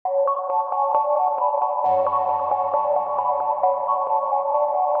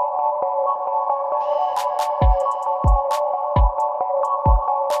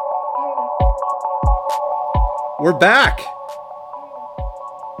We're back.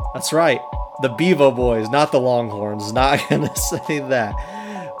 That's right. The Bevo Boys, not the Longhorns. Not going to say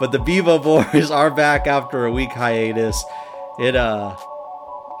that. But the Bevo Boys are back after a week hiatus. It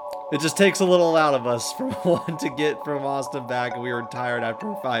just takes a little out of us for one to get from Austin back. We were tired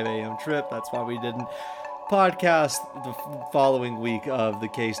after a 5 a.m. trip. That's why we didn't podcast the following week of the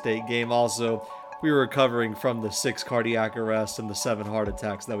K-State game. Also, we were recovering from the 6 cardiac arrests and the 7 heart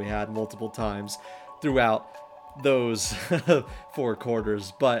attacks that we had multiple times throughout those 4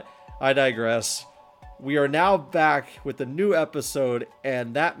 quarters. But I digress. We are now back with a new episode,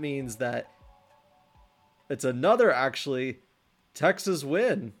 and that means that it's another actually Texas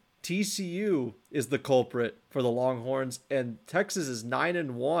win. TCU is the culprit for the Longhorns, and Texas is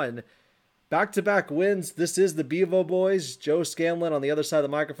 9-1. Back-to-back wins. This is the Bevo Boys. Joe Scanlon on the other side of the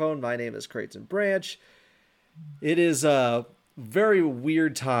microphone. My name is Creighton Branch. It is a very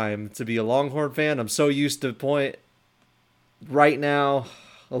weird time to be a Longhorn fan. I'm so used to the point right now,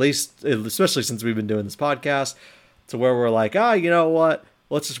 at least, especially since we've been doing this podcast, to where we're like, you know what?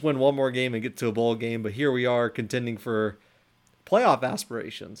 Let's just win one more game and get to a bowl game. But here we are contending for playoff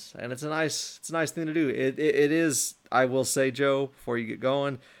aspirations, and it's a nice thing to do. It is, I will say, Joe, before you get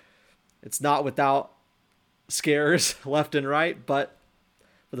going, it's not without scares left and right, but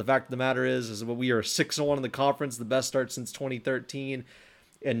the fact of the matter is we are 6-1 in the conference, the best start since 2013,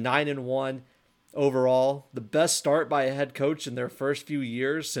 and 9-1 overall, the best start by a head coach in their first few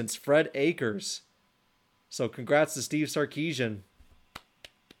years since Fred Akers. So congrats to Steve Sarkisian.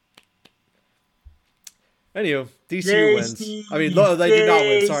 Anywho, TCU wins. Steve. I mean, no, they did not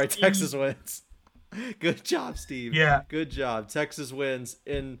win. Sorry, Steve. Texas wins. Good job, Steve. Yeah. Good job. Texas wins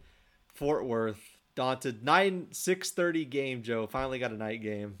in Fort Worth. Daunted 6:30 game, Joe. Finally got a night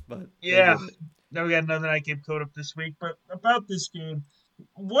game, but yeah. Now we got another night game code up this week. But about this game,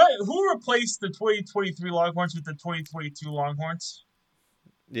 who replaced the 2023 Longhorns with the 2022 Longhorns?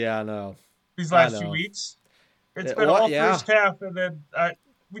 Yeah, I know. These last 2 weeks, it's been all first half, and then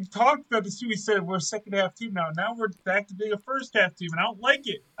we talked about this too. We said we're a second half team now. Now we're back to being a first half team, and I don't like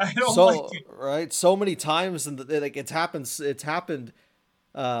it. I don't like it. Right? So many times, and it's happened.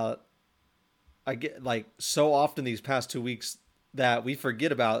 I get so often these past 2 weeks that we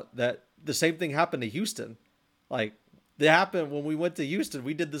forget about that. The same thing happened to Houston. It happened when we went to Houston.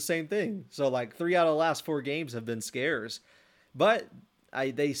 We did the same thing. So 3 out of the last 4 games have been scares. But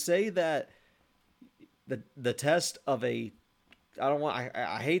they say that the test of I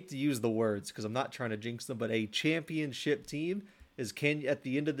hate to use the words because I'm not trying to jinx them, but a championship team is at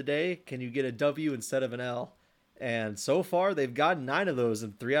the end of the day, can you get a W instead of an L? And so far, they've gotten 9 of those,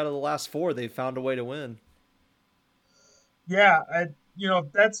 and 3 out of the last 4, they've found a way to win. Yeah,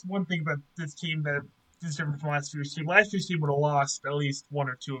 that's one thing about this team that is different from last year's team. Last year's team would have lost at least 1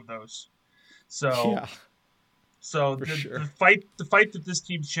 or 2 of those. So, yeah, the fight that this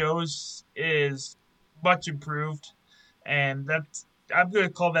team shows is much improved, and I'm going to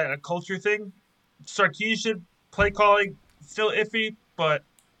call that a culture thing. Sarkisian play calling still iffy, but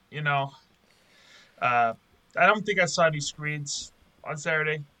I don't think I saw any screens on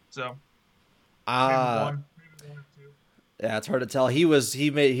Saturday, so maybe one or 2. Yeah, it's hard to tell. He said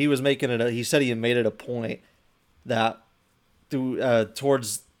he made it a point that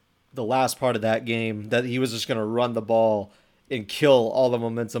towards the last part of that game that he was just going to run the ball and kill all the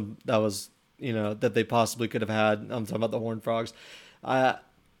momentum that was that they possibly could have had. I'm talking about the Horned Frogs.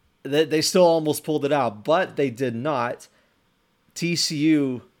 They still almost pulled it out, but they did not.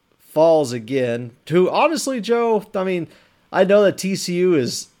 TCU falls again to, honestly, Joe, I mean, I know that TCU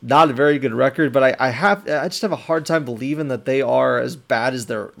is not a very good record, but I just have a hard time believing that they are as bad as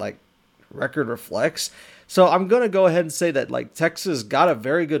their record reflects. So I'm going to go ahead and say that Texas got a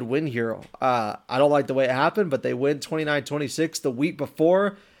very good win here. I don't like the way it happened, but they win 29-26. The week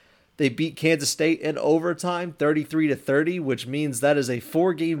before, they beat Kansas State in overtime 33-30, which means that is a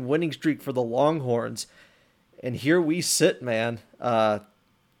 4-game winning streak for the Longhorns. And here we sit, man,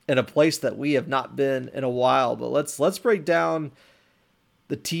 in a place that we have not been in a while. But let's break down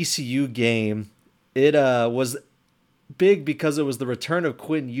the TCU game. It was big because it was the return of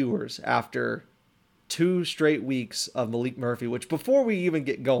Quinn Ewers after 2 straight weeks of Malik Murphy, which before we even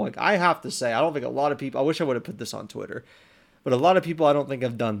get going, I have to say, I don't think a lot of people, I wish I would have put this on Twitter, but a lot of people I don't think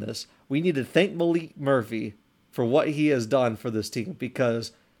have done this. We need to thank Malik Murphy for what he has done for this team,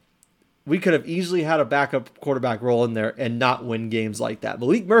 because we could have easily had a backup quarterback role in there and not win games like that.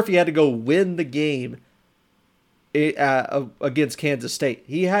 Malik Murphy had to go win the game against Kansas State.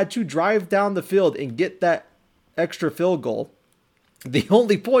 He had to drive down the field and get that extra field goal. The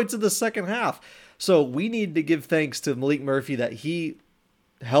only points in the second half. So we need to give thanks to Malik Murphy that he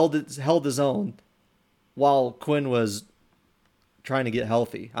held his own while Quinn was trying to get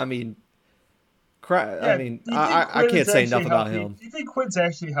healthy. I mean, I can't say enough about him. Do you think Quinn's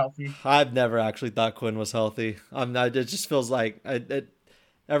actually healthy? I've never actually thought Quinn was healthy. It just feels like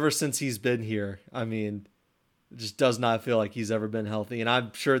ever since he's been here, I mean, it just does not feel like he's ever been healthy. And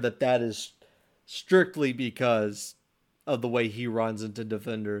I'm sure that is strictly because of the way he runs into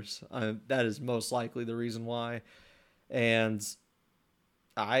defenders. That is most likely the reason why. And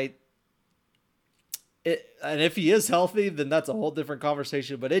if he is healthy, then that's a whole different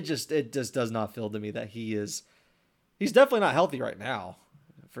conversation. But it just does not feel to me that he's definitely not healthy right now,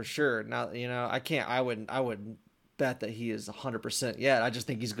 for sure. Now, I wouldn't bet that he is 100% yet. I just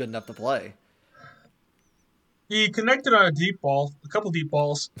think he's good enough to play. He connected on a couple deep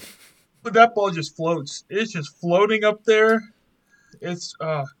balls, but that ball just floats. It's just floating up there. It's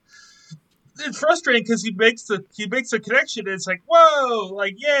frustrating because he makes the connection. And it's like, whoa,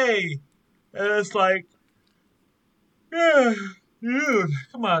 like yay, and it's like, yeah, dude,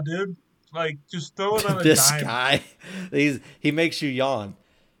 come on, dude, like just throw it on a this dime. Guy, he makes you yawn.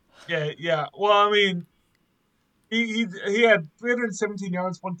 Yeah. Well, I mean, he had 317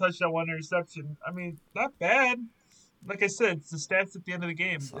 yards, 1 touchdown, 1 interception. I mean, not bad. Like I said, it's the stats at the end of the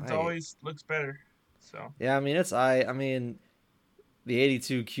game. It always looks better. So yeah, I mean, the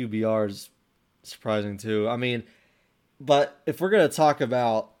 82 QBR is surprising too. I mean, but if we're gonna talk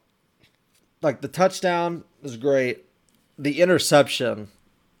about like the touchdown is great, the interception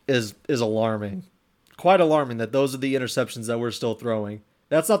is alarming. Quite alarming that those are the interceptions that we're still throwing.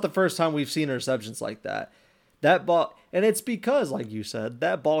 That's not the first time we've seen interceptions like that. That ball, and it's because, like you said,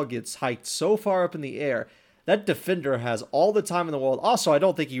 that ball gets hiked so far up in the air. That defender has all the time in the world. Also, I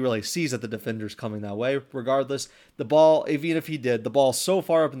don't think he really sees that the defender's coming that way. Regardless, the ball, even if he did, the ball's so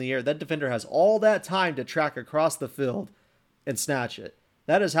far up in the air, that defender has all that time to track across the field and snatch it.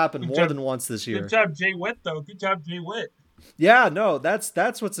 That has happened more than once this year. Good job, Jay Witt, though. Good job, Jay Witt. Yeah, no,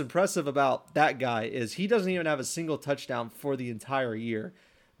 that's what's impressive about that guy is he doesn't even have a single touchdown for the entire year,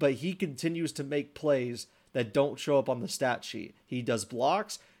 but he continues to make plays that don't show up on the stat sheet. He does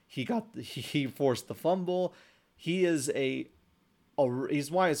blocks. He forced the fumble. He is it's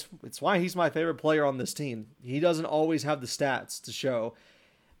why he's my favorite player on this team. He doesn't always have the stats to show,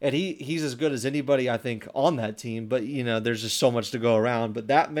 and he's as good as anybody I think on that team. But there's just so much to go around. But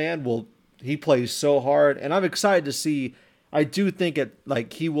that man he plays so hard, and I'm excited to see. I do think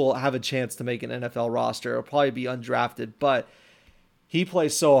he will have a chance to make an NFL roster. It'll probably be undrafted, but he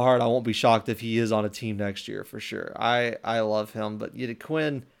plays so hard. I won't be shocked if he is on a team next year for sure. I love him, but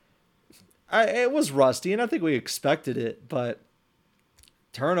Quinn, it was rusty, and I think we expected it. But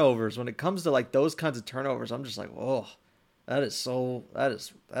turnovers, when it comes to like those kinds of turnovers, I'm just like, whoa, that is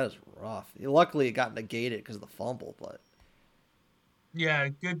rough. Luckily, it got negated because of the fumble, but yeah,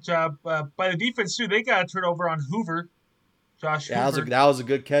 good job by the defense too. They got a turnover on Hoover. Josh Hoover. That was a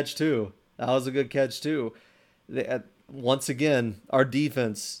good catch too. Once again, our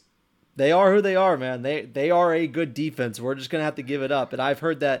defense, they are who they are, man. They are a good defense. We're just going to have to give it up. And I've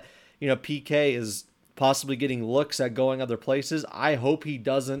heard that, PK is possibly getting looks at going other places. I hope he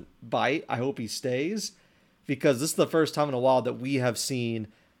doesn't bite. I hope he stays, because this is the first time in a while that we have seen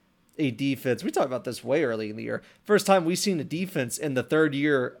a defense. We talked about this way early in the year. First time we've seen a defense in the third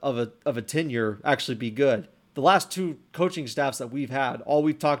year of a tenure actually be good. The last two coaching staffs that we've had, all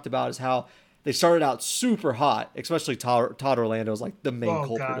we've talked about is how they started out super hot, especially Todd Orlando is like the main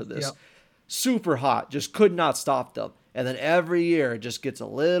culprit of this. Yep. Super hot, just could not stop them. And then every year it just gets a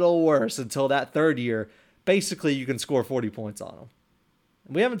little worse until that third year, basically you can score 40 points on them.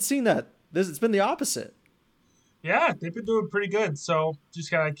 And we haven't seen that. It's been the opposite. Yeah, they've been doing pretty good. So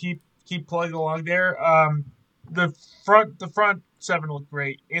just gotta keep plugging along there. The front seven looked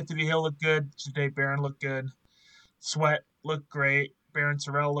great. Anthony Hill looked good. Janae Barron looked good. Sweat looked great. Barron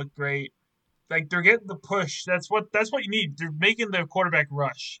Sorrell looked great. Like, they're getting the push. That's what you need. They're making the quarterback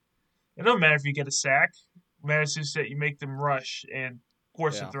rush. It doesn't matter if you get a sack. It matters just that you make them rush and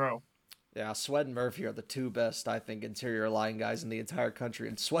force a throw. Yeah, Sweat and Murphy are the two best, I think, interior line guys in the entire country.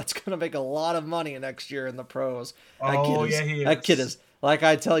 And Sweat's going to make a lot of money next year in the pros. He is. That kid is, like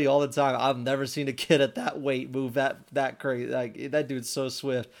I tell you all the time, I've never seen a kid at that weight move that crazy. Like, that dude's so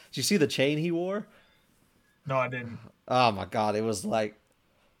swift. Did you see the chain he wore? No, I didn't. Oh, my God. It's like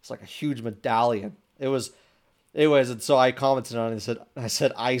a huge medallion. Anyways, and so I commented on it and I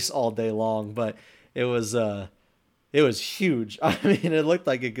said ice all day long, but it was huge. I mean, it looked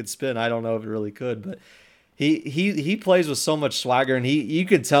like it could spin. I don't know if it really could, but He plays with so much swagger, and you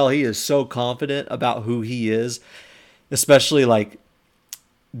can tell he is so confident about who he is, especially like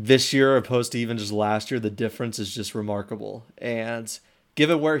this year opposed to even just last year. The difference is just remarkable. And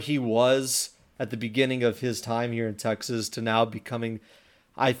given where he was at the beginning of his time here in Texas to now becoming,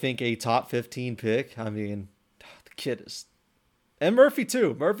 I think, a top 15 pick. I mean, the kid is, and Murphy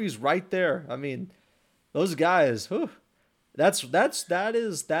too. Murphy's right there. I mean, those guys, whew,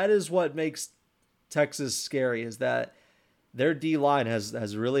 that is what makes Texas scary, is that their D line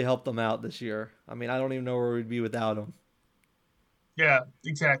has really helped them out this year. I mean, I don't even know where we'd be without them. Yeah,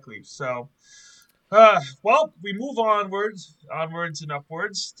 exactly. So, well, we move onwards and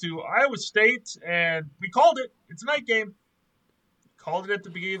upwards to Iowa State, and we called it. It's a night game. Called it at the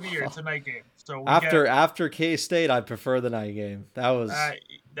beginning of the year. It's a night game. So after K-State, I prefer the night game. That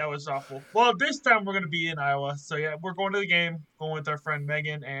was awful. Well, this time we're going to be in Iowa. So, yeah, we're going to the game, going with our friend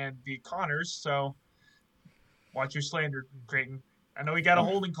Megan and the Connors. So, watch your slander, Creighton. I know he got a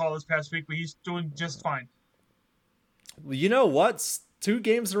holding call this past week, but he's doing just fine. Well, you know what? 2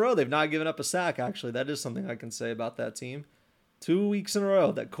 games in a row, they've not given up a sack, actually. That is something I can say about that team. 2 weeks in a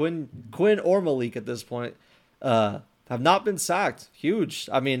row that Quinn or Malik at this point have not been sacked. Huge.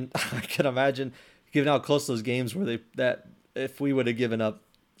 I mean, I can imagine given how close those games were, that if we would have given up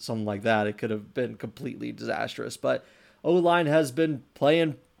something like that, it could have been completely disastrous. But O-line has been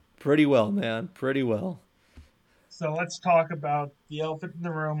playing pretty well, man. Pretty well. So let's talk about the elephant in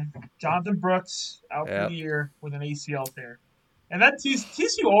the room. Jonathan Brooks out for the year with an ACL tear. And that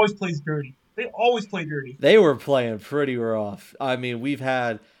TCU always plays dirty. They always play dirty. They were playing pretty rough. I mean,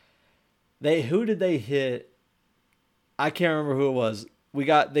 who did they hit? I can't remember who it was.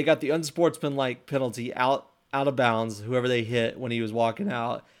 They got the unsportsmanlike penalty out of bounds, whoever they hit when he was walking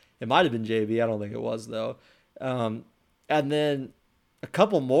out. It might have been JV. I don't think it was, though. And then a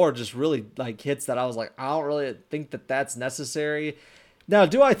couple more just really like hits that I was like, I don't really think that that's necessary. Now,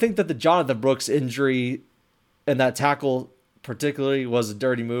 do I think that the Jonathan Brooks injury and that tackle particularly was a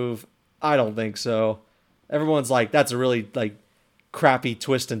dirty move? I don't think so. Everyone's like, that's a really like crappy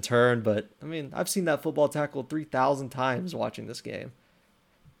twist and turn, but I mean, I've seen that football tackle 3,000 times watching this game.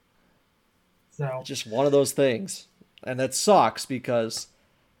 So just one of those things, and that sucks because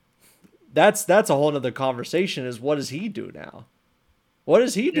that's a whole nother conversation. Is what does he do now? What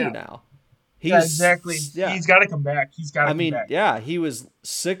does he do now? Exactly. Yeah. He's got to come back. Yeah, he was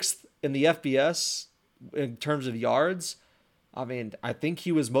 6th in the FBS in terms of yards. I mean, I think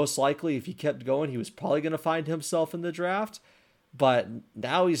he was most likely, if he kept going, he was probably going to find himself in the draft. But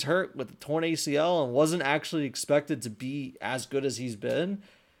now he's hurt with a torn ACL and wasn't actually expected to be as good as he's been.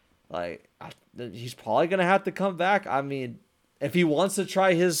 Like, he's probably going to have to come back. I mean, if he wants to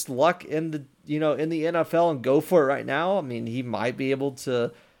try his luck in the NFL and go for it right now, I mean, he might be able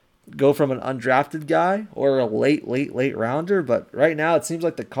to go from an undrafted guy or a late rounder. But right now, it seems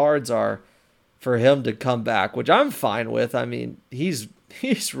like the cards are for him to come back, which I'm fine with. I mean, he's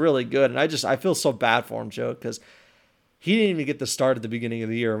really good, and I feel so bad for him, Joe, because he didn't even get the start at the beginning of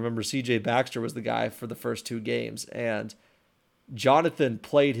the year. Remember, C.J. Baxter was the guy for the first 2 games, and Jonathan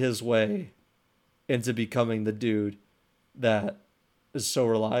played his way into becoming the dude that is so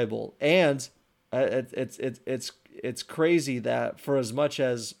reliable. And it's crazy that for as much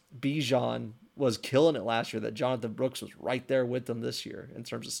as Bijan was killing it last year, that Jonathan Brooks was right there with them this year in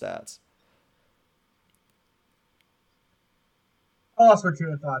terms of stats. I lost my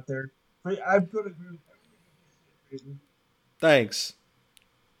train of thought there. But I'm going to agree with everything. Thanks.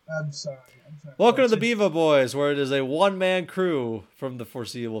 I'm sorry. Welcome to the Bevo Boys, where it is a one-man crew from the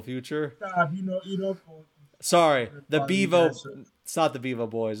foreseeable future. Stop, you know. Sorry, the Bevo. It's not the Bevo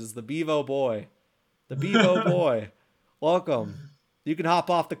Boys. It's the Bevo Boy. The Bevo Boy. Welcome. You can hop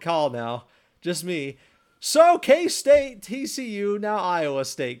off the call now. Just me. So, K-State, TCU, now Iowa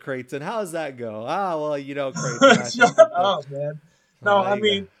State, Creighton. How does that go? Well, Creighton. Shut up, man. No, I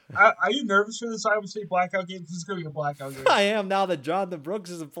mean, are you nervous for this Iowa State blackout game? This is going to be a blackout game. I am now that Jonathan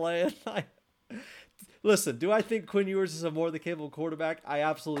Brooks isn't playing. Listen, do I think Quinn Ewers is a more than capable quarterback? I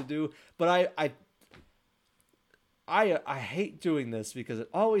absolutely do. But I hate doing this because it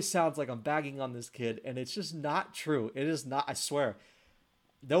always sounds like I'm bagging on this kid, and it's just not true. It is not. I swear.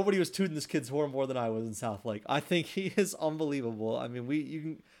 Nobody was tooting this kid's horn more than I was in South Lake. I think he is unbelievable. I mean, you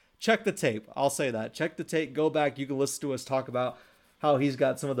can check the tape. I'll say that. Check the tape. Go back. You can listen to us talk about how he's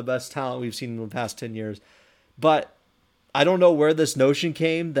got some of the best talent we've seen in the past 10 years. But I don't know where this notion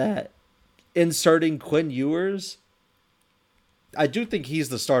came that inserting Quinn Ewers, I do think he's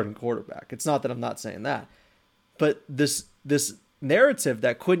the starting quarterback. It's not that I'm not saying that. But this narrative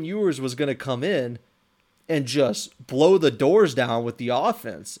that Quinn Ewers was going to come in and just blow the doors down with the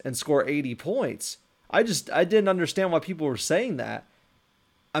offense and score 80 points, I didn't understand why people were saying that.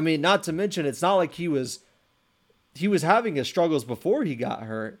 I mean, not to mention, it's not like he was having his struggles before he got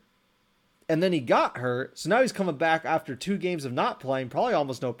hurt. And then he got hurt. So now he's coming back after 2 games of not playing, probably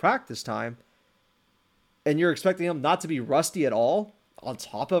almost no practice time. And you're expecting him not to be rusty at all, on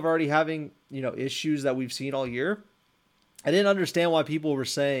top of already having, issues that we've seen all year. I didn't understand why people were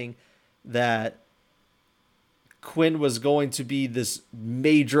saying that Quinn was going to be this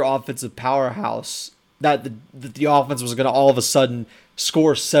major offensive powerhouse, that the offense was going to all of a sudden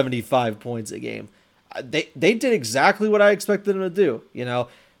score 75 points a game. They did exactly what I expected them to do,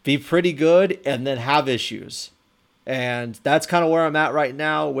 be pretty good and then have issues. And that's kind of where I'm at right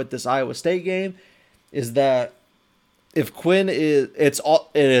now with this Iowa State game, is that if Quinn it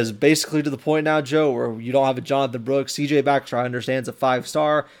is basically to the point now, Joe, where you don't have a Jonathan Brooks. CJ Baxter, I understand, is a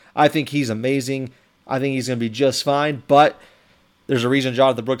 5-star. I think he's amazing. I think he's going to be just fine, but there's a reason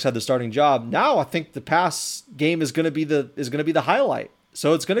Jonathan Brooks had the starting job. Now I think the pass game is going to be the highlight.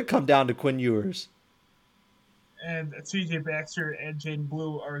 So it's going to come down to Quinn Ewers. And CJ Baxter and Jaden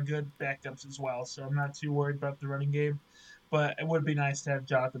Blue are good backups as well, so I'm not too worried about the running game. But it would be nice to have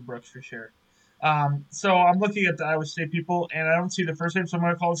Jonathan Brooks for sure. So I'm looking at the Iowa State people, and I don't see the first name, so I'm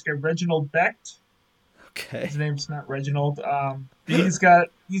going to call this guy Reginald Becht. Okay. His name's not Reginald. He's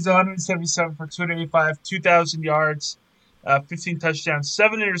 177 for 285, 2,000 yards, 15 touchdowns,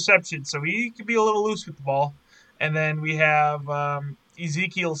 7 interceptions, so he could be a little loose with the ball. And then we have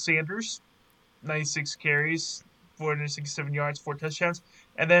Ezekiel Sanders, 96 carries, 467 yards, 4 touchdowns.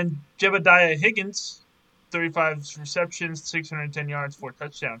 And then Jebediah Higgins, 35 receptions, 610 yards, 4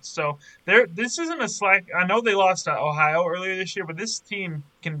 touchdowns. So this isn't a slack. I know they lost to Ohio earlier this year, but this team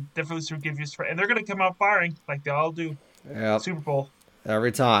can definitely give you – and they're going to come out firing like they all do. Yep. Super Bowl.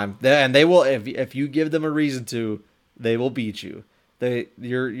 Every time. And they will – if you give them a reason to, they will beat you.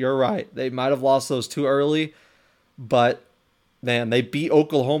 You're right. They might have lost those too early, but – man, they beat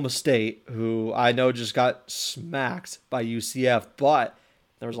Oklahoma State, who I know just got smacked by UCF. But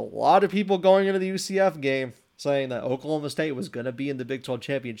there was a lot of people going into the UCF game saying that Oklahoma State was going to be in the Big 12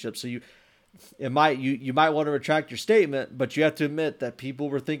 championship. So you might want to retract your statement, but you have to admit that people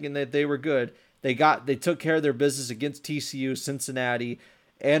were thinking that they were good. They took care of their business against TCU, Cincinnati,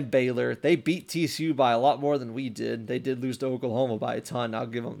 and Baylor. They beat TCU by a lot more than we did. They did lose to Oklahoma by a ton. I'll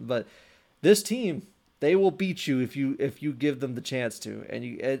give them, but this team, they will beat you if you give them the chance to. And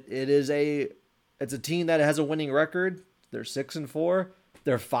it's a team that has a winning record. They're 6-4.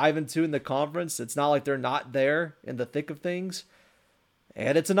 They're 5-2 in the conference. It's not like they're not there in the thick of things.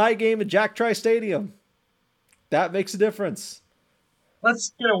 And it's a night game at Jack Trice Stadium. That makes a difference.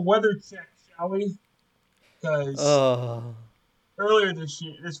 Let's get a weather check, shall we? Because earlier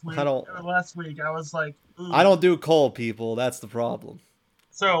last week, I was like, ooh. I don't do cold, people. That's the problem.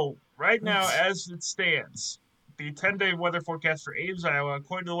 So right now, as it stands, the 10-day weather forecast for Ames, Iowa,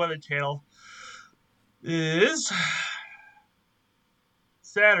 according to the Weather Channel, is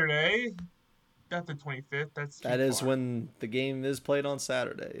Saturday, not the 25th. That is when the game is played on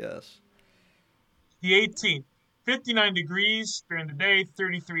Saturday, yes. The 18th, 59 degrees during the day,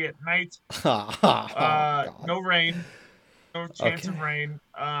 33 at night. No rain, no chance of rain.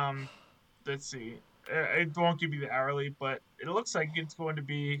 Let's see. It won't give you the hourly, but it looks like it's going to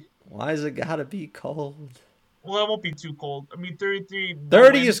be... Why is it got to be cold? Well, it won't be too cold. I mean, 33...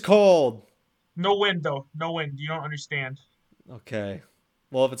 30 is cold. No wind, though. No wind. You don't understand. Okay.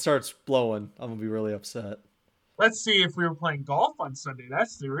 Well, if it starts blowing, I'm going to be really upset. Let's see if we were playing golf on Sunday.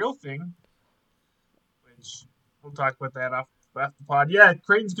 That's the real thing. Which, we'll talk about that after the pod. Yeah,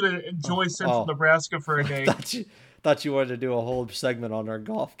 Creighton's going to enjoy Central Nebraska for a day. thought you wanted to do a whole segment on our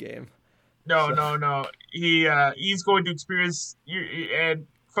golf game. No. He's going to experience, and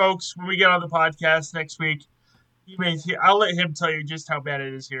folks, when we get on the podcast next week, I'll let him tell you just how bad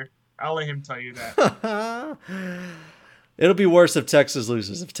it is here. I'll let him tell you that. It'll be worse if Texas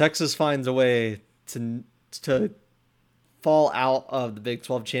loses. If Texas finds a way to fall out of the Big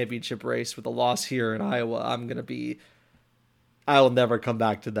 12 championship race with a loss here in Iowa, I will never come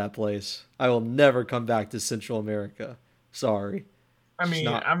back to that place. I will never come back to Central America. Sorry. I mean,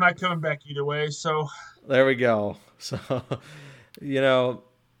 I'm not coming back either way, so... There we go. So,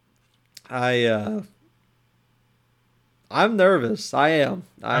 I'm nervous. I am.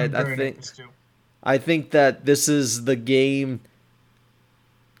 I'm very nervous too. I think that this is the game.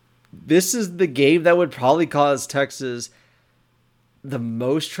 This is the game that would probably cause Texas the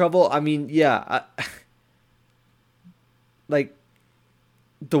most trouble. I mean, yeah, like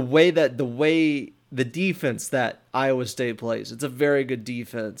the way the defense that Iowa State plays. It's a very good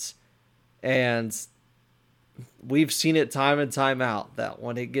defense, and we've seen it time and time out that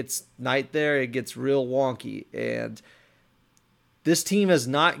when it gets night there, it gets real wonky. And this team has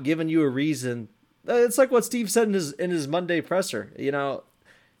not given you a reason. It's like what Steve said in his Monday presser,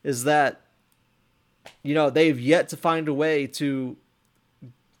 is that, they've yet to find a way to,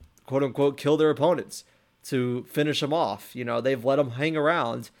 quote unquote, kill their opponents, to finish them off. They've let them hang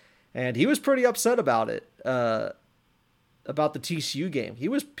around, and he was pretty upset about it, about the TCU game. He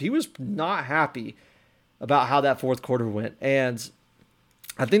was not happy about how that fourth quarter went. And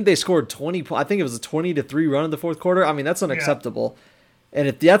I think they scored 20. I think it was a 20-3 run in the fourth quarter. I mean, that's unacceptable. Yeah. And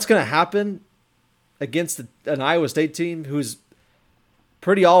if that's going to happen against an Iowa State team who's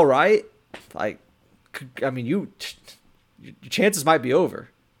pretty all right, your chances might be over.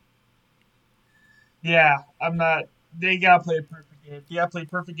 Yeah, I'm not. They gotta play a perfect game. You gotta play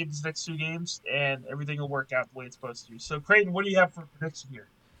perfect in these next 2 games, and everything will work out the way it's supposed to. So, Creighton, what do you have for a prediction here?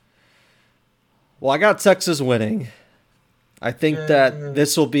 Well, I got Texas winning. I think that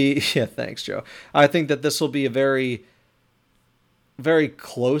this will be. Yeah, thanks, Joe. I think that this will be a very, very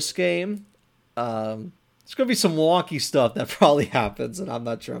close game. There's going to be some wonky stuff that probably happens, and I'm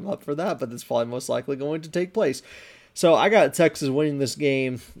not sure I'm up for that, but it's probably most likely going to take place. So I got Texas winning this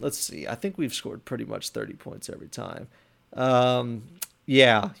game. Let's see. I think we've scored pretty much 30 points every time.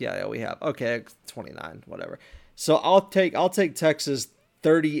 Yeah, we have. Okay, 29, whatever. So I'll take Texas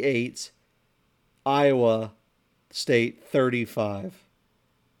 38, Iowa State 35.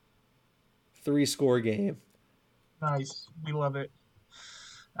 3-score game. Nice. We love it.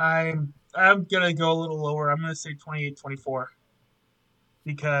 I'm gonna go a little lower. I'm gonna say 28-24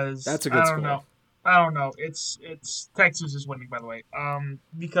 because that's a good score. I don't know. It's Texas is winning, by the way.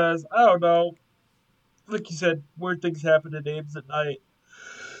 Because I don't know. Like you said, weird things happen in games at night.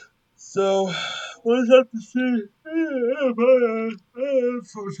 So we'll just have to see. I'm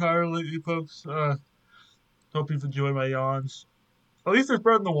so tired lately, folks. Hope you've enjoyed my yawns. At least they're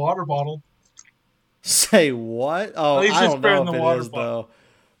spreading the water bottle. Say what? Oh, I don't know if it is, though.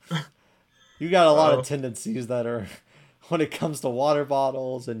 You got a lot of tendencies that are, when it comes to water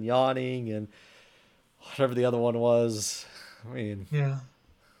bottles and yawning and whatever the other one was. I mean. Yeah.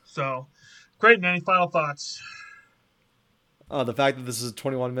 So, Creighton, any final thoughts? The fact that this is a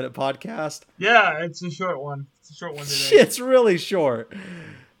 21-minute podcast? Yeah, it's a short one. It's a short one today. It's really short.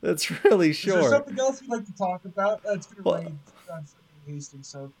 It's really short. Is there something else you'd like to talk about? It's going to rain on Hastings,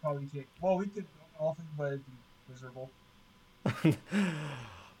 so probably can't. Well, we could go golfing, but it'd be miserable.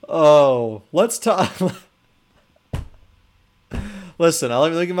 Oh, let's talk. Listen,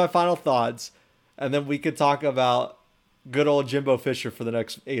 let me give my final thoughts, and then we could talk about good old Jimbo Fisher for the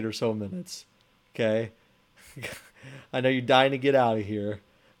next 8 or so minutes. Okay? I know you're dying to get out of here,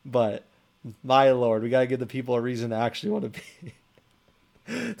 but my Lord, we got to give the people a reason to actually want to be.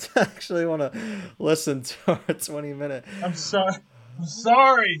 To actually want to listen to our 20-minute. I'm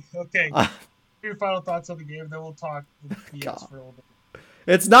sorry. Okay. Your final thoughts on the game, then we'll talk BS for a little bit.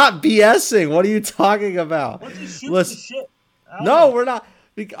 It's not BSing. What are you talking about? What are you shooting the shit? No, we're not.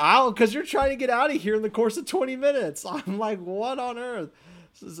 Because you're trying to get out of here in the course of 20 minutes. I'm like, what on earth?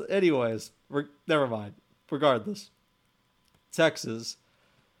 Anyways, never mind. Regardless, Texas.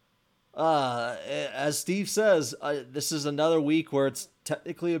 As Steve says, this is another week where it's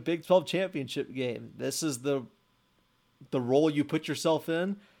technically a Big 12 championship game. This is the role you put yourself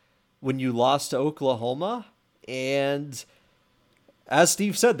in when you lost to Oklahoma. And as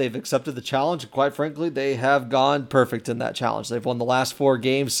Steve said, they've accepted the challenge. And quite frankly, they have gone perfect in that challenge. They've won the last 4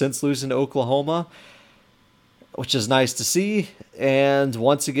 games since losing to Oklahoma, which is nice to see. And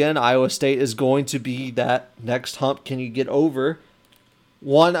once again, Iowa State is going to be that next hump. Can you get over?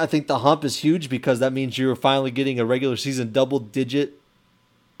 One, I think the hump is huge because that means you're finally getting a regular season double-digit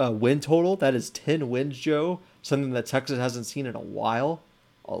win total. That is 10 wins, Joe. Something that Texas hasn't seen in a while.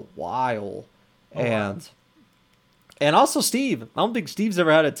 And also Steve. I don't think Steve's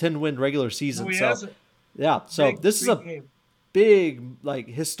ever had a 10-win regular season. No, he hasn't. Yeah, so this is a big,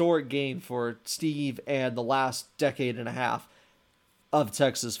 historic game for Steve and the last decade and a half of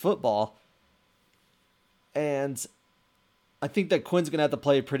Texas football. And I think that Quinn's going to have to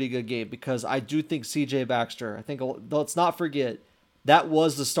play a pretty good game because I do think C.J. Baxter, let's not forget, that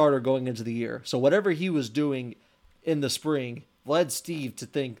was the starter going into the year. So whatever he was doing in the spring led Steve to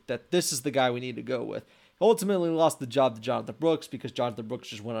think that this is the guy we need to go with. Ultimately lost the job to Jonathan Brooks because Jonathan Brooks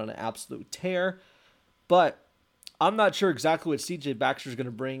just went on an absolute tear. But I'm not sure exactly what C.J. Baxter is going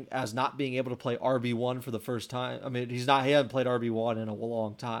to bring as not being able to play RB1 for the first time. I mean, he hasn't played RB1 in a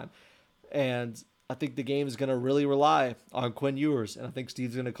long time. And I think the game is going to really rely on Quinn Ewers, and I think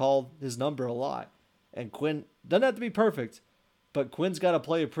Steve's going to call his number a lot. And Quinn doesn't have to be perfect, but Quinn's got to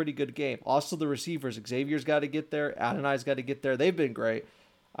play a pretty good game. Also, the receivers, Xavier's got to get there. Adonai's got to get there. They've been great.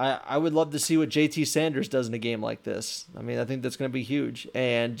 I would love to see what JT Sanders does in a game like this. I mean, I think that's going to be huge.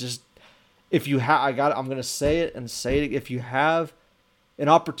 And just if you have, I'm going to say it and say it. If you have an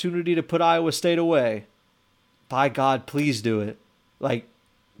opportunity to put Iowa State away, by God, please do it. Like,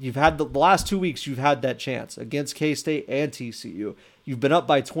 you've had the last 2 weeks, you've had that chance against K-State and TCU. You've been up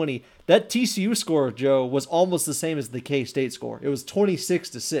by 20. That TCU score, Joe, was almost the same as the K-State score. It was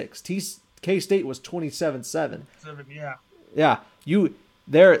 26-6. K-State was 27-7. Yeah. Yeah. You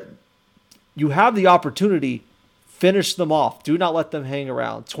have the opportunity. Finish them off. Do not let them hang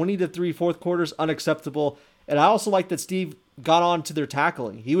around. 20-3 fourth quarters, unacceptable. And I also like that Steve got on to their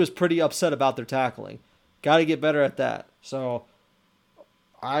tackling. He was pretty upset about their tackling. Got to get better at that. So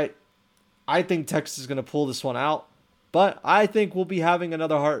I think Texas is going to pull this one out. But I think we'll be having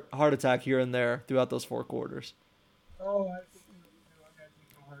another heart attack here and there throughout those 4 quarters. Oh, I think I'm going to take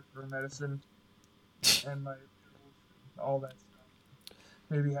some heart for medicine and my all that stuff.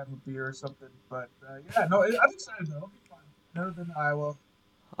 Maybe have a beer or something. But yeah, no, I'm excited though. It'll be fun. Never been to Iowa.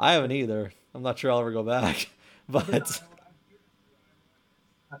 I haven't either. I'm not sure I'll ever go back. But not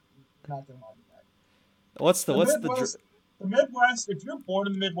gonna hold me back. What's the Midwest? If you're born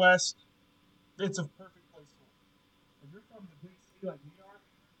in the Midwest, it's a perfect place to live. If you're from the big city like we are,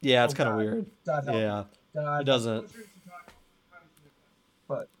 yeah, it's kind of weird. God help yeah, God, it doesn't.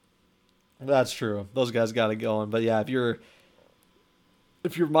 But that's true. Those guys got it going. But yeah, if you're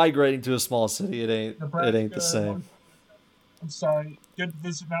migrating to a small city, it ain't the same. I'm sorry. Good to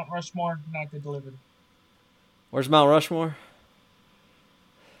visit Mount Rushmore. Not good to live in. Where's Mount Rushmore?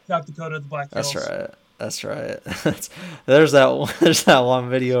 South Dakota, the Black Hills. That's right. There's that one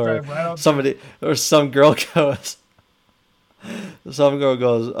video where some girl goes,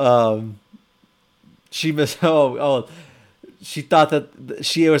 she thought that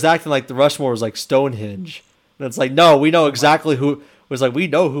she was acting like the Rushmore was like Stonehenge, and it's like, no, we know exactly who was like, we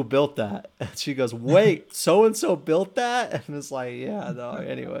know who built that. And she goes, wait, so and so built that, and it's like, yeah, no.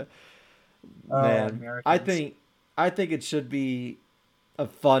 Anyway, man, I think it should be a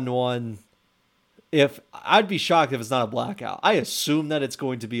fun one. If I'd be shocked if it's not a blackout. I assume that it's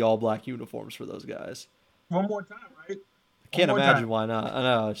going to be all black uniforms for those guys. One more time, right? I can't imagine why not. I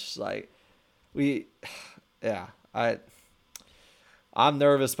know, it's just like I'm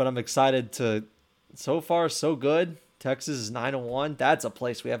nervous, but I'm excited to. So far, so good. Texas is 9-1. That's a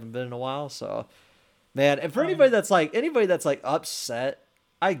place we haven't been in a while. So, man, and for anybody that's like upset,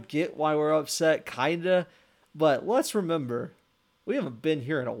 I get why we're upset, kinda. But let's remember, we haven't been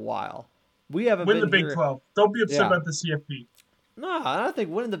here in a while. We haven't win been the Big here. 12. Don't be upset about the CFP. No, I don't think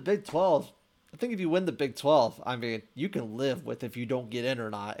winning the Big 12. I think if you win the Big 12, I mean, you can live with if you don't get in or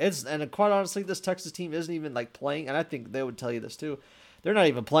not. And quite honestly, this Texas team isn't even like playing, and I think they would tell you this too. They're not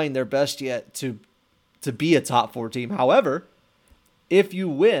even playing their best yet to be a top 4 team. However, if you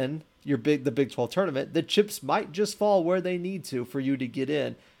win the Big 12 tournament, the chips might just fall where they need to for you to get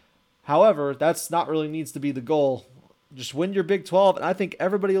in. However, that's not really needs to be the goal. Just win your Big 12, and I think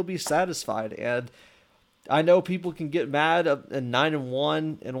everybody will be satisfied. And I know people can get mad at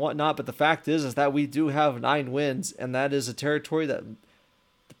 9-1 and whatnot, but the fact is that we do have 9 wins, and that is a territory that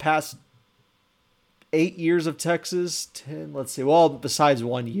the past 8 years of Texas, 10, let's see, well, besides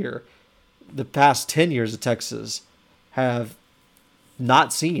 1 year, the past 10 years of Texas have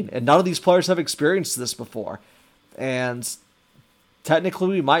not seen. And none of these players have experienced this before. And technically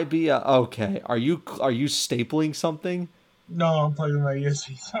we might be okay. Are you stapling something? No, I'm plugging my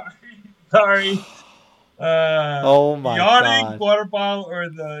USB. Sorry. Oh my yawning, God. Water bottle, or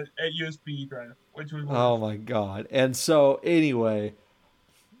the USB drive? Which was Oh my God. And so anyway,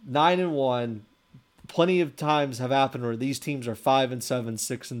 9-1. Plenty of times have happened where these teams are 5-7,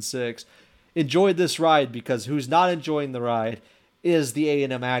 6-6. Enjoy this ride, because who's not enjoying the ride is the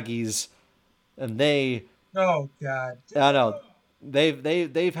A&M Aggies, and they. Oh God. I know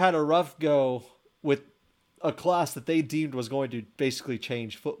they've had a rough go with a class that they deemed was going to basically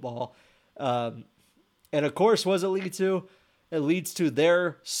change football, and of course, what does it lead to? It leads to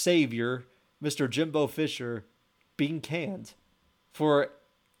their savior, Mr. Jimbo Fisher, being canned for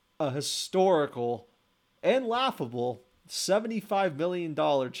a historical and laughable $75 million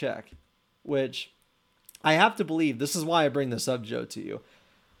check, which I have to believe, this is why I bring this up, Joe, to you.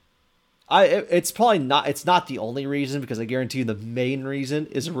 It's not the only reason, because I guarantee you the main reason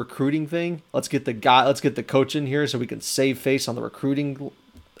is a recruiting thing. Let's get the coach in here so we can save face on the recruiting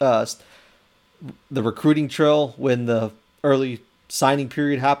trail when the early signing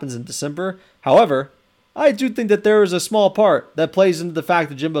period happens in December. However, I do think that there is a small part that plays into the fact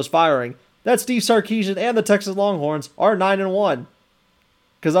that Jimbo's firing. that Steve Sarkisian and the Texas Longhorns are 9-1.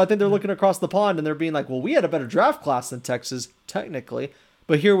 Because I think they're looking across the pond and they're being like, well, we had a better draft class than Texas, technically.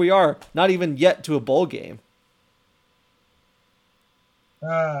 But here we are, not even yet to a bowl game.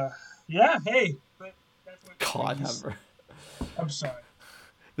 Yeah, hey. But that's what God, I'm sorry.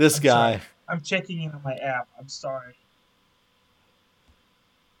 This guy. Sorry. I'm checking in on my app. I'm sorry.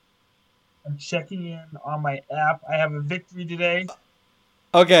 I'm checking in on my app. I have a victory today.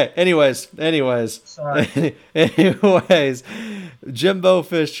 Okay, anyways. Sorry. Anyways, Jimbo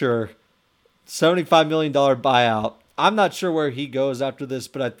Fisher, $75 million buyout. I'm not sure where he goes after this,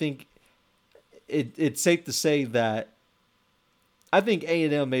 but I think it's safe to say that I think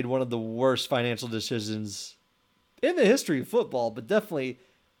A&M made one of the worst financial decisions in the history of football, but definitely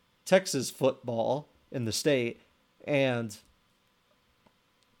Texas football in the state. And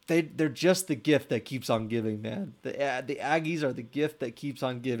they're just the gift that keeps on giving, man. The Aggies are the gift that keeps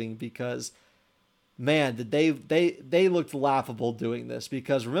on giving because, man, they looked laughable doing this.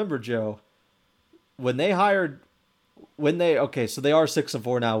 Because remember, Joe, so they are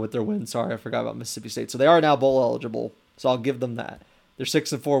 6-4 now with their win. Sorry, I forgot about Mississippi State. So they are now bowl eligible. So I'll give them that. They're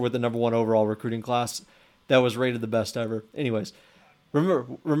 6-4 with the number 1 overall recruiting class that was rated the best ever. Anyways,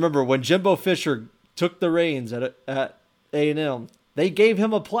 remember when Jimbo Fisher took the reins at A&M. They gave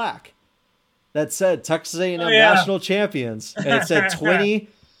him a plaque that said Texas A&M National Champions, and it said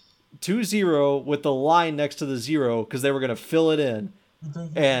 20-0 with the line next to the 0 because they were going to fill it in.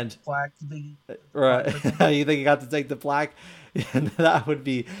 And right, you think he got to take the plaque? And that would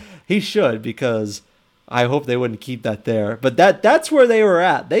be, he should, because I hope they wouldn't keep that there. But that's where they were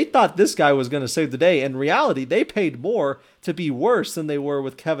at. They thought this guy was going to save the day. In reality, they paid more to be worse than they were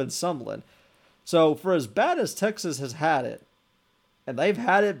with Kevin Sumlin. So for as bad as Texas has had it, and they've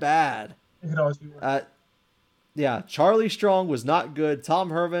had it bad. It could always be worse. Charlie Strong was not good.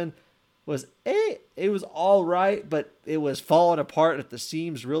 Tom Herman was it was all right, but it was falling apart at the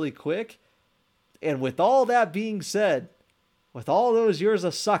seams really quick. And with all that being said, with all those years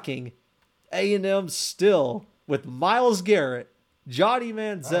of sucking, A&M still with Myles Garrett, Johnny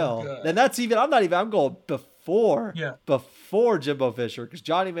Manziel, and that's even I'm going before Jimbo Fisher, because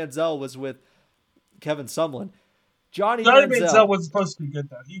Johnny Manziel was with Kevin Sumlin. Johnny Manziel wasn't supposed to be good,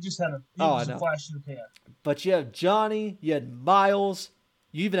 though. He just had a flash in the pan. But you have Johnny, you had Miles,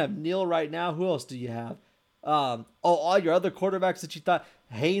 you even have Neil right now. Who else do you have? All your other quarterbacks that you thought,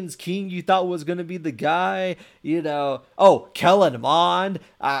 Haynes King, you thought was going to be the guy, Kellen Mond,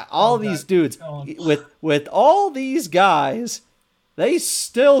 these dudes. With all these guys, they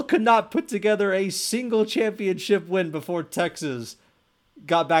still could not put together a single championship win before Texas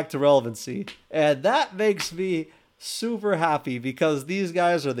got back to relevancy. And that makes me super happy, because these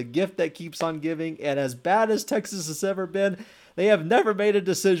guys are the gift that keeps on giving. And as bad as Texas has ever been, they have never made a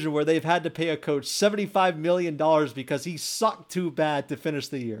decision where they've had to pay a coach $75 million because he sucked too bad to finish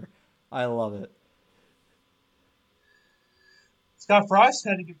the year. I love it. Scott Frost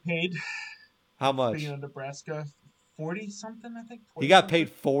had to get paid. How much? Being in Nebraska, 40 something, I think. He got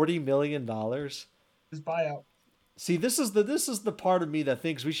paid $40 million. His buyout. See, this is the part of me that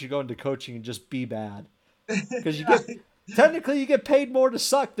thinks we should go into coaching and just be bad. Because technically you get paid more to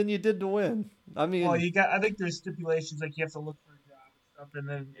suck than you did to win. I mean, I think there's stipulations like you have to look for a job and stuff, and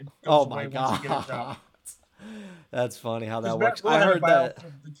then it goes away once you get a job. That's funny how that works. I heard that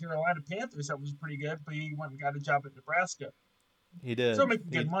from the Carolina Panthers that was pretty good, but he went and got a job at Nebraska. He did. Still making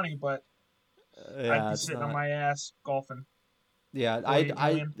good money, but I'd be sitting on my ass golfing. Yeah,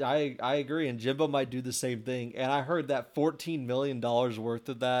 I agree, and Jimbo might do the same thing. And I heard that $14 million worth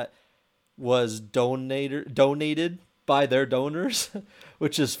of that was donated by their donors,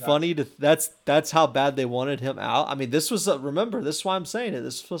 which is funny. That's how bad they wanted him out. I mean, this was remember, this is why I'm saying it.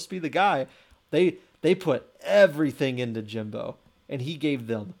 This is supposed to be the guy. They put everything into Jimbo, and he gave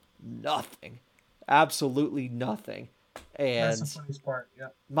them nothing, absolutely nothing. And that's the funniest part. Yeah.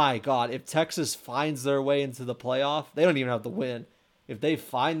 My God, if Texas finds their way into the playoff, they don't even have to win. If they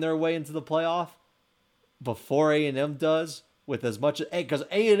find their way into the playoff before A&M does, with as much, because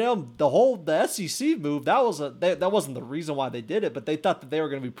A&M, the SEC move, that wasn't the reason why they did it, but they thought that they were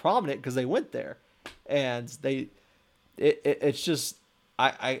going to be prominent because they went there, and it's just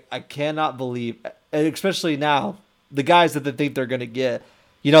I cannot believe, and especially now the guys that they think they're going to get,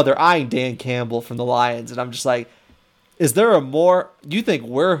 they're eyeing Dan Campbell from the Lions, and I'm just like, is there you think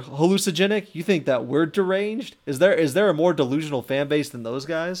we're hallucinogenic? You think that we're deranged? Is there a more delusional fan base than those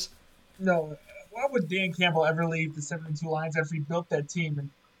guys? No. Why would Dan Campbell ever leave the 72 Lions after he built that team in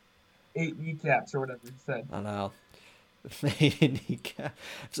 8 kneecaps or whatever he said? I know. 8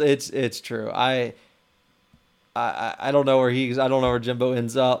 kneecaps. It's true. I don't know where I don't know where Jimbo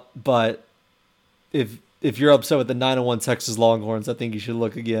ends up, but if you're upset with the 9-1 Texas Longhorns, I think you should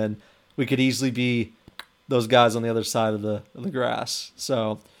look again. We could easily be those guys on the other side of the grass.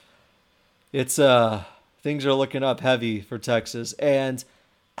 So it's things are looking up heavy for Texas, and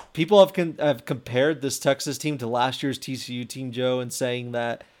people have compared this Texas team to last year's TCU team, Joe, and saying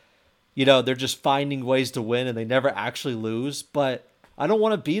that they're just finding ways to win and they never actually lose. But I don't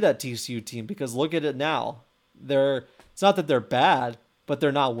want to be that TCU team, because look at it now. It's not that they're bad, but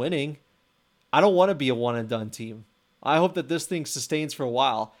they're not winning. I don't want to be a one and done team. I hope that this thing sustains for a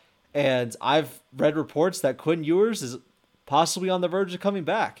while. And I've read reports that Quinn Ewers is possibly on the verge of coming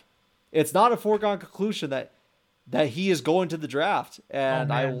back. It's not a foregone conclusion that he is going to the draft.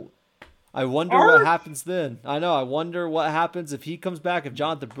 And I wonder what happens then. I know. I wonder what happens if he comes back, if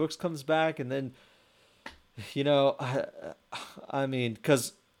Jonathan Brooks comes back, and then, I mean,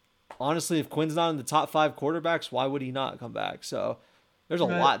 because honestly, if Quinn's not in the top 5 quarterbacks, why would he not come back? So there's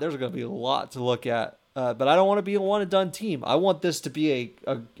going to be a lot to look at. But I don't want to be a one and done team. I want this to be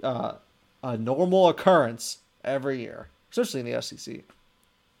a normal occurrence every year, especially in the SEC.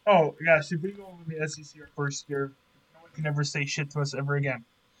 Oh yeah, if we go in the SEC our first year, no one can ever say shit to us ever again.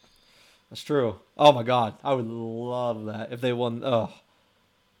 That's true. Oh my God, I would love that if they won. Oh,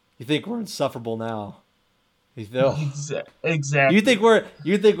 you think we're insufferable now? Exactly. You think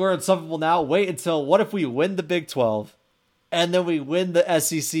we're insufferable now? Wait until what if we win the Big 12, and then we win the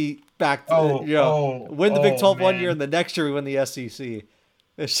SEC back to win the Big 12 1 year, and the next year we win the SEC.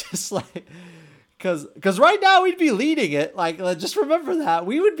 It's just like because right now we'd be leading it. Like, just remember that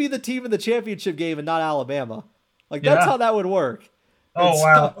we would be the team in the championship game and not Alabama. Like that's how that would work.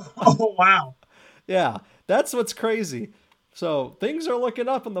 Oh wow. Yeah, that's what's crazy. So things are looking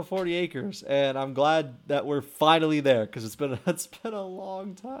up in the 40 acres, and I'm glad that we're finally there, because it's been a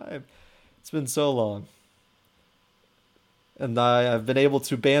long time. It's been so long. And I've been able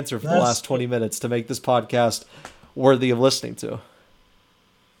to banter for the last 20 minutes to make this podcast worthy of listening to.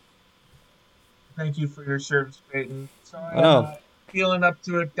 Thank you for your service, Peyton. So I'm feeling up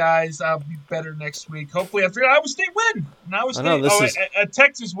to it, guys. I'll be better next week. Hopefully after Iowa State win. A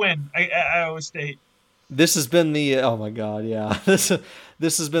Texas win. Iowa State. This has been oh my God, yeah. This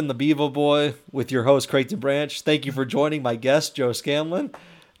has been the Bevo Boy with your host, Creighton Branch. Thank you for joining my guest, Joe Scanlon.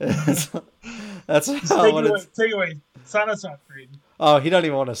 That's take it away. Sign us off, Creighton. Oh, he doesn't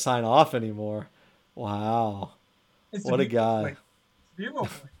even want to sign off anymore. Wow. What a guy. Bevo Boy.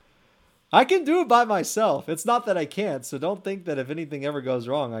 I can do it by myself. It's not that I can't, so don't think that if anything ever goes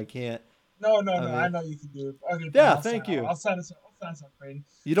wrong, I can't. No. I know you can do it. Okay, yeah, thank you. I'll sign us off, Brady.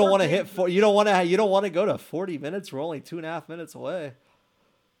 You don't want to hit. You don't want to go to 40 minutes. We're only 2.5 minutes away.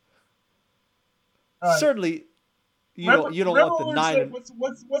 Certainly, you don't want the 9.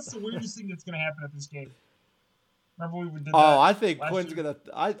 What's the weirdest thing that's going to happen at this game? Remember we did that. Oh, I think Quinn's gonna.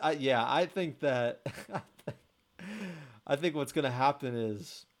 I think that. I think what's gonna happen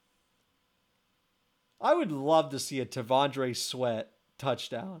is. I would love to see a Tavondre Sweat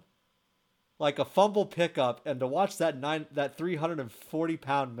touchdown, like a fumble pickup, and to watch that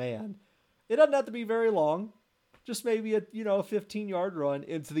 340-pound man. It doesn't have to be very long, just maybe a 15-yard run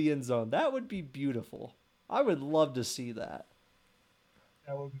into the end zone. That would be beautiful. I would love to see that.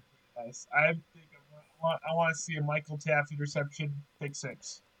 That would be pretty nice. I want to see a Michael Taft interception, pick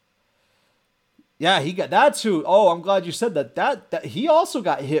 6. Yeah, he got that's who. Oh, I'm glad you said that. That he also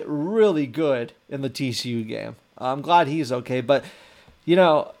got hit really good in the TCU game. I'm glad he's okay, but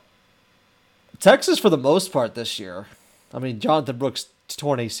Texas for the most part this year. I mean, Jonathan Brooks'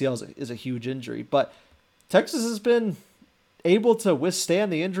 torn ACL is a huge injury, but Texas has been able to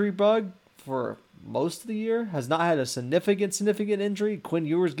withstand the injury bug for most of the year. Has not had a significant injury. Quinn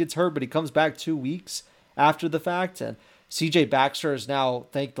Ewers gets hurt, but he comes back 2 weeks after the fact, and CJ Baxter is now,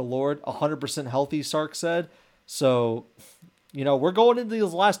 thank the Lord, 100% healthy, Sark said. So, we're going into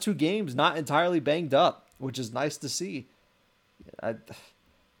these last 2 games not entirely banged up, which is nice to see. That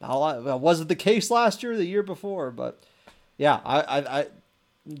wasn't the case last year or the year before, but yeah, I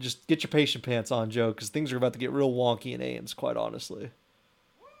just get your patient pants on, Joe, because things are about to get real wonky in Ames, quite honestly.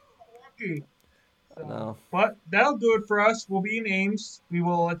 Wonky. No. But that'll do it for us. We'll be in Ames. We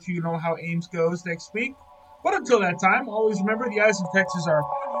will let you know how Ames goes next week. But until that time, always remember the eyes of Texas are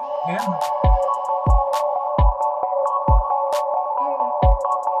upon you.